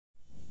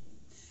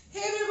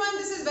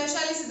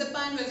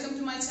Siddhappa and welcome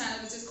to my channel,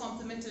 which is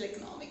Complementary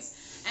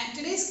Economics. And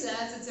today's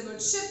class is about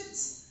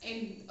shifts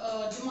in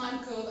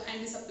demand curve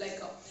and the supply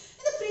curve.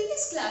 In the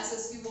previous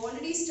classes, we've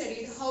already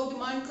studied how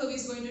demand curve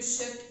is going to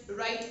shift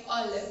right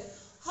or left,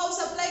 how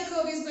supply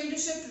curve is going to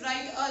shift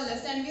right or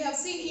left, and we have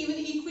seen even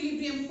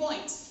equilibrium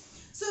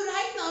points. So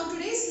right now,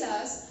 today's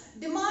class,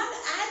 demand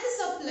and the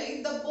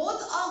supply, the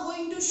both are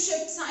going to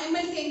shift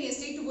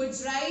simultaneously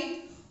towards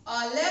right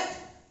or left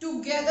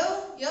together,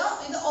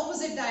 in the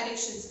opposite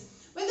directions.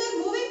 When they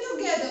are moving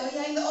together,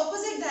 in the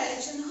opposite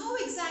direction, how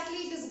exactly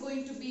it is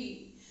going to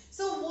be?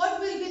 So what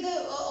will be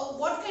the,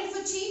 what kind of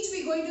a change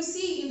we are going to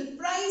see in the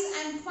price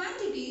and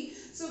quantity?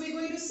 So we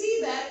are going to see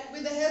that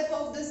with the help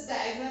of this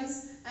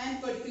diagrams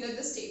and particular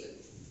this table.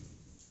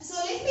 So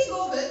let me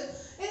go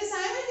with, in the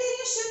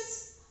simultaneous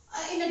shifts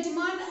in a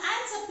demand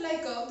and supply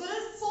curve, there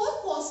are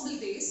four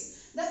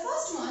possibilities. The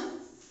first one,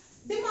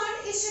 demand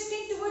is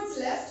shifting towards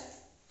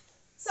left.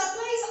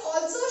 Supply is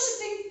also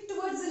shifting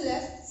towards the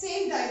left,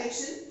 same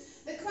direction.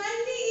 The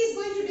quantity is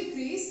going to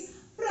decrease.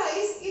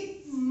 Price,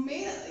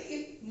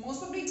 most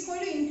probably it's going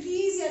to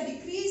increase or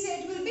decrease.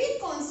 It will be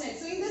constant.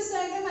 So in this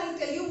diagram, I will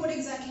tell you what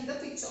exactly the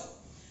picture.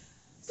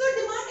 So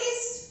demand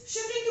is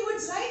shifting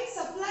towards right.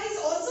 Supply is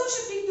also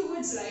shifting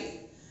towards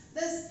right.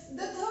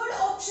 The third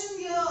option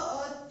here,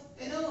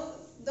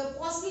 the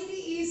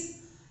possibility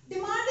is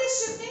demand is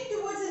shifting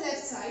towards the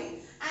left side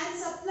and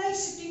supply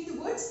is shifting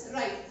towards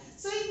right.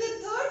 So in the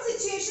third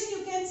situation,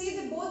 you can see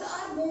they both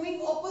are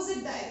moving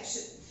opposite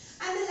direction.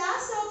 And the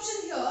last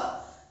option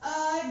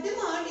here,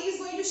 demand is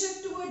going to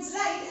shift towards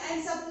right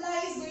and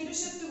supply is going to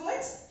shift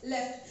towards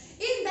left.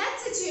 In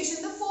that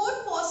situation, the four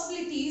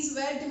possibilities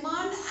where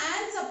demand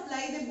and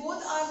supply, they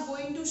both are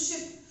going to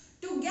shift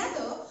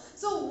together.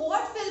 So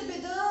what will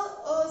be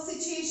the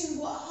situation,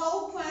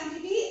 how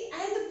quantity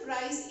and the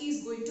price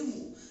is going to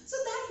move? So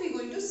that we are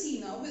going to see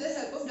now with the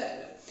help of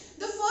diagram.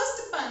 The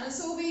first panel,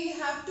 so we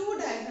have two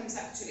diagrams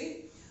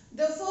actually.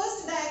 The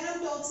first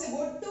diagram talks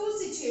about two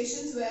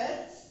situations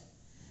where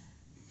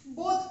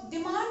both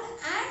demand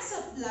and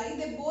supply,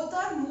 they both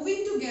are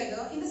moving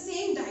together in the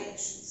same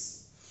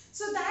directions.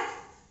 So that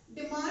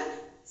demand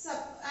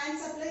and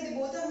supply, they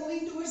both are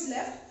moving towards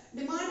left.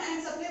 Demand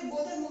and supply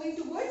both are moving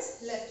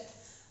towards left.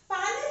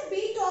 Panel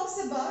B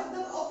talks about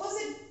the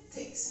opposite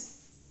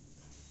things.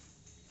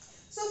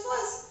 So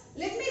first,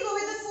 let me go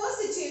with the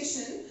first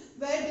situation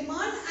where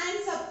demand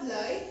and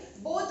supply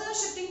both are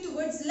shifting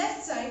towards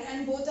left side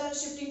and both are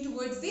shifting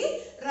towards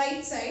the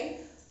right side.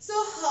 So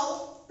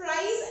how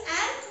price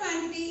and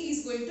quantity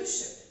is going to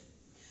shift.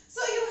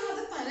 So you have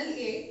the panel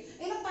A.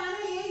 In a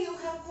panel A, you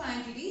have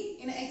quantity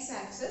in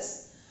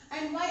x-axis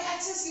and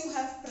y-axis you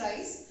have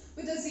price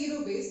with a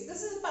zero base.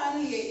 This is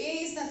panel A. A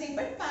is nothing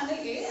but panel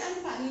A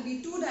and panel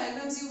B. Two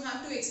diagrams you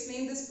have to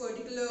explain this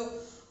particular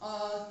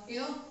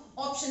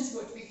options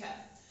what we have.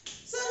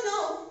 So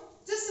now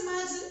just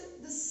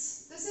imagine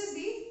this is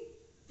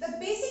the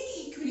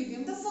basic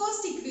equilibrium, the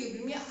first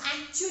equilibrium,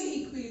 actual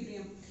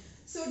equilibrium.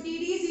 So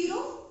DD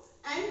 0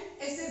 and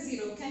SS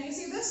 0. Can you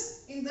see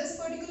this? In this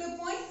particular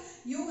point,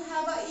 you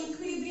have an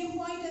equilibrium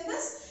point in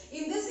this.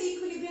 In this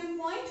equilibrium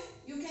point,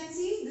 you can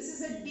see this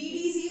is a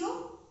DD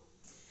 0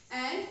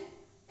 and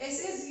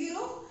SS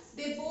 0.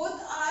 They both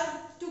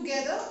are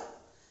together.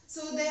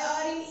 So they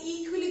are in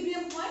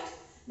equilibrium point.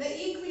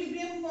 The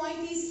equilibrium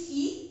point is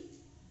E.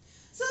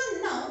 So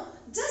now,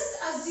 just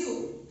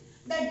assume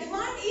that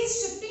demand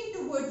is shifting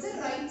towards the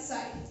right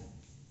side.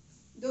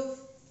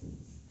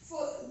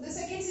 For the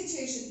second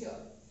situation here.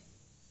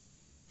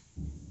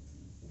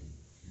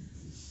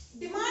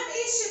 Demand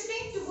is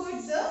shifting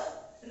towards the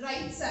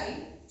right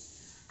side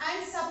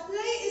and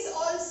supply is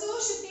also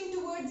shifting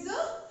towards the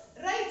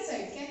right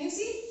side. Can you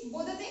see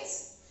both the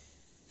things?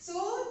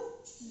 So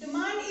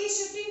demand is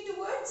shifting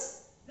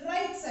towards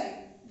right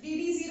side,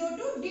 DD0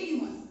 to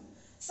DD1.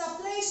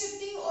 Supply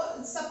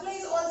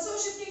is also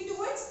shifting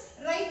towards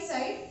right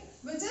side,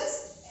 which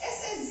is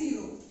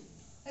SS0.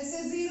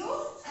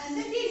 SS0 and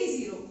the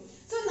DD0.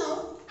 So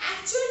now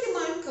actual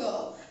demand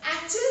curve,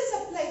 actual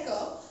supply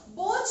curve,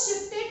 both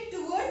shifted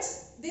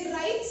towards the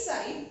right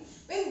side.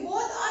 When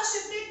both are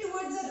shifted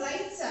towards the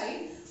right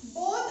side,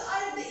 both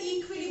are at the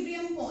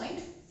equilibrium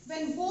point.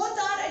 When both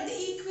are at the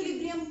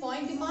equilibrium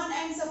point, demand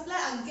and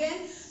supply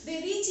again,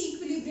 they reach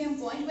equilibrium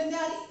point. When they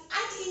are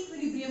at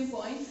equilibrium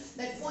point,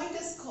 that point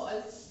is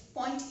called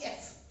point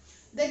F,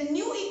 the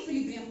new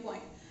equilibrium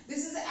point.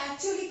 This is the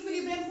actual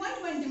equilibrium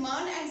point when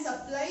demand and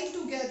supply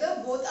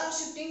together both are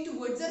shifting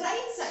towards the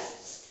right side.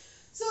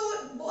 So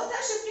both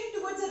are shifting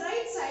towards the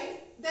right side,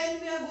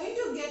 then we are going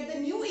to get the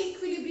new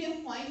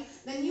equilibrium point.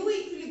 The new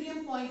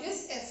equilibrium point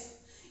is F.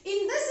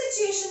 In this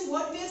situation,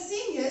 what we are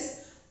seeing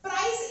is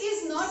price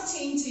is not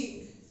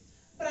changing.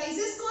 Price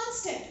is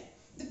constant.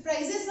 The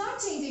price is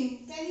not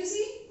changing. Can you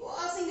see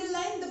a single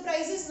line? The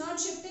price is not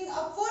shifting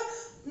upward,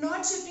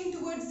 not shifting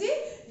towards the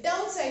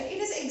downside.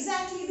 It is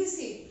exactly the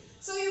same.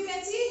 So you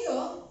can see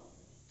here,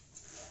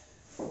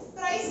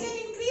 price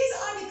can increase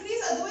or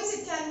decrease, otherwise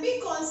it can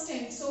be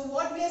constant. So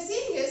what we are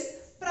seeing is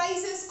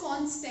price is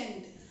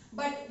constant.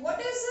 But what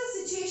is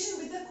the situation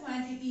with the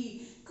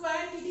quantity?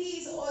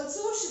 Quantity is also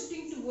also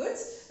shifting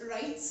towards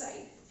right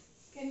side.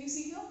 Can you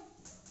see here?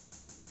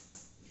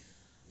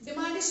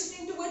 Demand is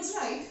shifting towards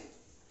right,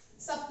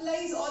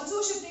 supply is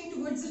also shifting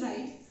towards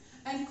right,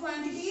 and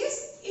quantity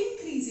is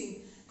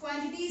increasing.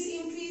 Quantity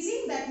is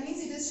increasing, that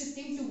means it is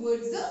shifting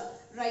towards the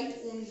right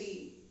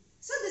only.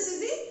 So this is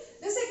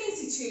the second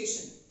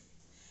situation.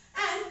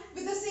 And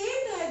with the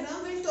same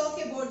diagram, we'll talk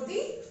about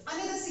the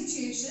another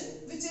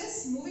situation which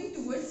is moving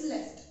towards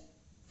left.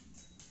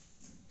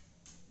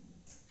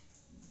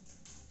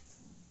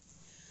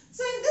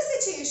 So in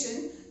this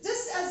situation,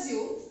 just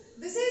assume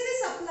this is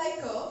the supply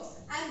curve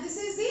and this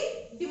is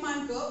the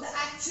demand curve, the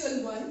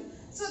actual one.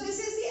 So this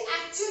is the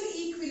actual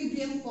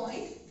equilibrium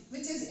point,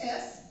 which is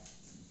F.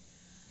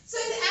 So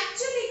in the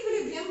actual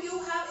equilibrium,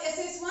 you have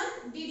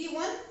SS1,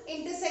 DD1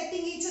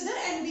 intersecting each other,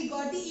 and we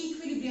got the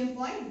equilibrium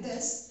point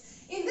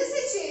this. In this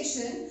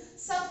situation,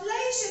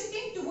 supply is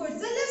shifting towards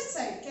the left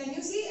side. Can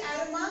you see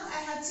arrow mark I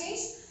have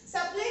changed?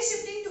 Supply is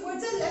shifting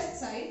towards the left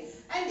side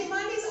and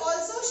demand is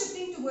also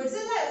shifting towards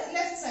the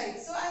left side.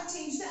 So I have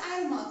changed the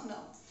arrow mark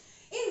now.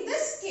 In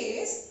this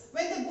case,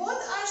 when they both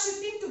are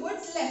shifting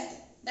towards left,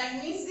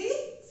 that means the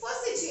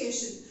first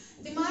situation,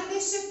 demand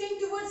is shifting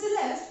towards the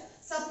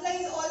left,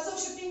 supply is also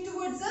shifting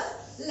towards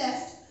the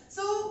left.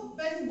 So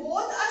when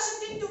both are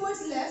shifting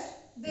towards left,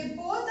 they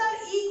both are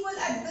equal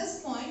at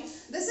this point.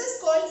 This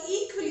is called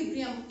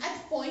equilibrium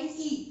at point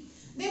E.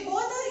 They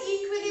both are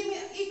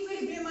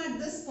equilibrium at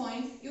this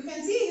point. You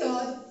can see here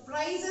the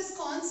price is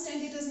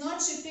constant. It is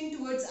not shifting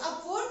towards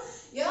upward,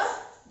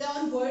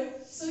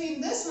 downward. So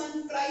in this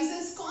one, price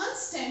is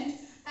constant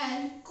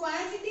and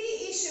quantity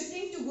is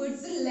shifting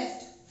towards the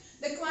left.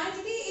 The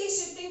quantity is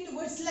shifting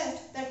towards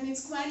left. That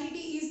means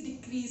quantity is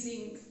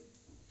decreasing.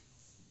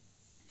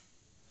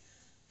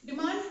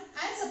 Demand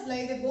and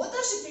supply, they both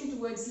are shifting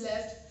towards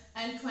left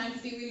and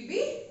quantity will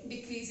be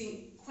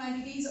decreasing.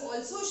 Quantity is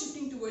also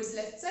shifting towards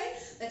left side.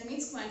 That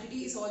means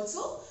quantity is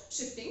also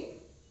shifting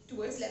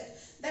towards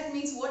left. That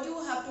means what you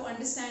have to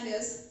understand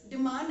is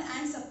demand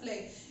and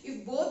supply.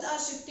 If both are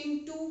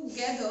shifting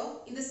together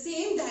in the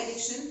same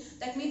direction,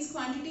 that means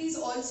quantity is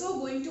also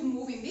going to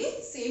move in the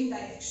same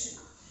direction.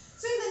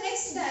 So in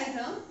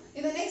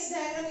the next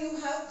diagram you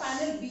have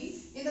panel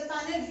B. In the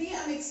panel B,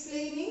 I am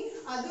explaining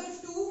other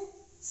two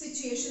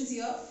situations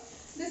here.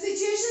 The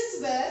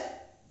situations where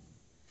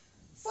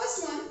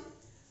first one,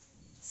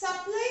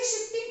 supply is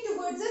shifting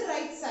towards the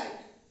right side.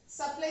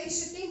 Supply is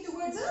shifting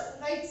towards the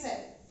right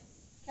side.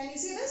 Can you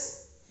see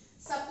this?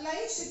 Supply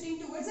is shifting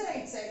towards the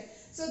right side.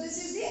 So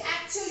this is the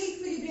actual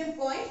equilibrium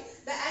point.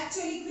 The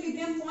actual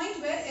equilibrium point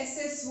where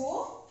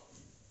SSO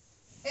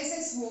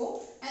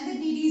and the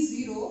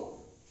DD0,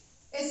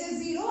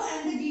 SS0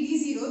 and the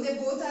DD0, they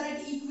both are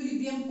at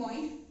equilibrium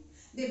point.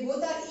 They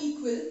both are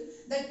equal.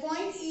 That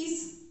point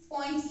is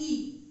point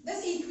E.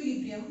 That's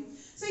equilibrium.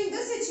 So in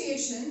this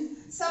situation,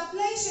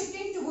 supply is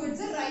shifting towards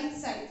the right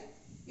side.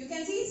 You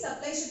can see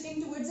supply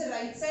shifting towards the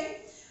right side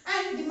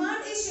and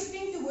demand is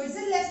shifting towards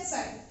the left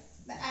side.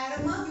 The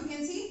arrow mark, you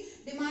can see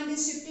demand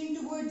is shifting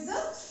towards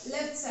the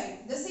left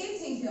side. The same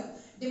thing here.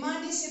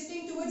 Demand is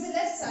shifting towards the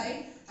left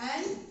side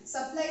and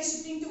supply is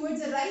shifting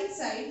towards the right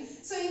side.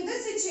 So in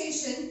this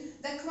situation,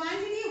 the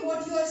quantity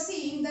what you are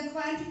seeing, the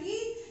quantity,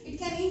 it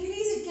can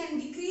increase, it can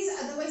decrease,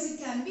 otherwise it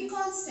can be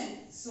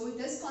constant. So it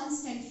is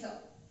constant here.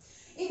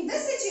 In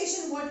this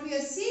situation, what we are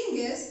seeing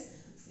is,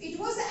 it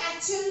was the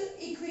actual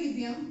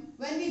equilibrium.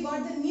 When we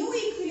got the new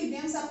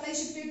equilibrium, supply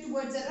shifted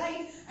towards the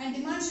right and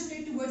demand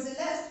shifted towards the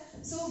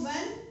left. So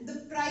when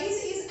the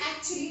price is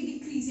actually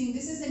decreasing,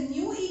 this is a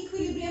new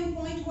equilibrium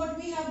point what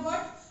we have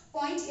got,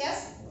 point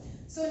F.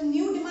 So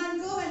new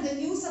demand curve and the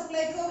new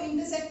supply curve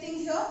intersecting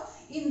here.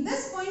 In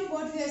this point,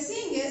 what we are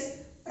seeing is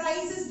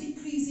price is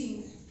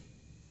decreasing.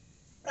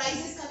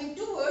 Price is coming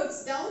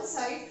towards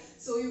downside.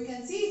 So you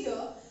can see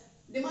here,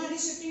 demand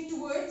is shifting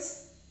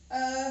towards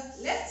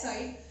left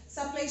side,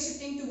 supply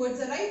shifting towards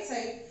the right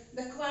side,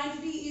 the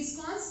quantity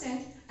is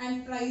constant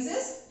and price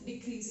is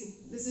decreasing.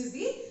 This is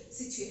the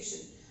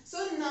situation.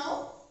 So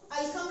now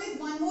I'll come with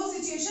one more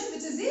situation,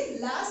 which is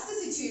the last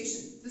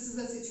situation. This is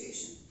the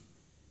situation.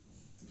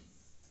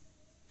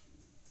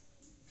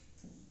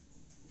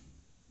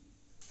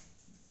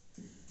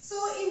 So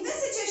in this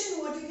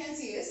situation, what you can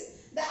see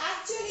is the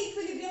actual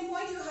equilibrium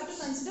point. You have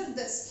to consider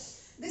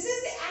this. This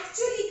is the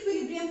actual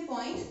equilibrium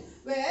point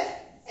where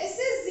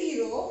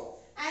SS0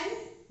 and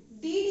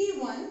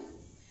DD1,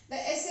 the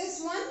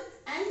SS1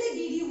 and the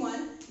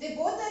DD1, they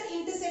both are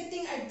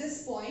intersecting at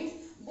this point.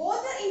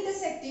 Both are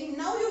intersecting.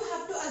 Now you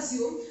have to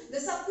assume the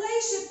supply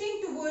is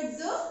shifting towards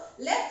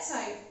the left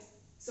side.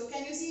 So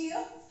can you see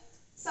here?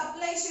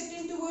 Supply is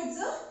shifting towards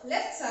the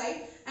left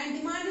side and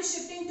demand is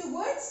shifting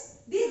towards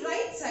the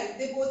right side.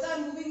 They both are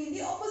moving in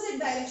the opposite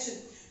direction.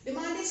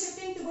 Demand is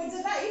shifting towards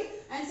the right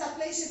and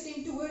supply is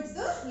shifting towards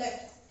the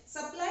left.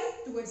 Supply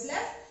towards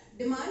left,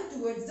 demand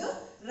towards the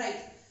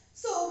right.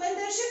 So when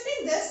they are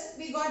shifting this,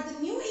 we got the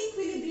new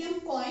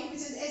equilibrium point,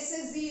 which is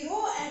SS0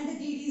 and the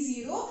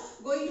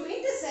DD0 going to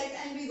intersect,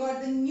 and we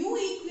got the new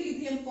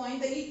equilibrium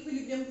point. The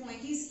equilibrium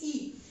point is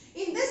E.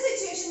 In this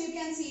situation, you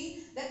can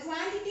see the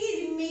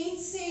quantity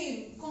remains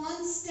same.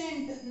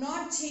 constant,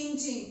 not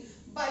changing,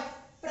 but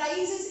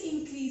price is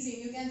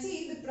increasing. You can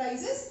see the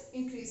price is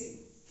increasing.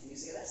 Can you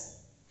see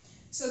this?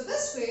 So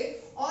this way,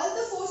 all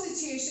the four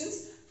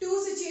situations,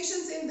 two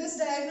situations in this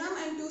diagram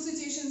and two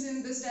situations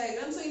in this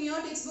diagram. So in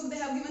your textbook they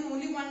have given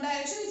only one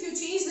direction. If you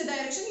change the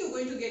direction, you're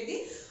going to get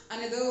the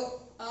another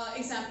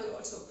example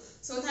also.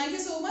 So thank you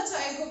so much.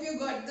 I hope you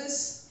got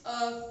this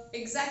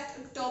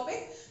exact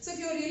topic. So if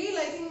you're really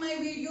liking my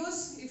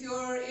videos, if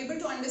you're able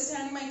to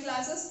understand my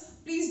classes,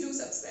 please do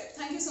subscribe.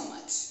 Thank you so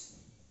much.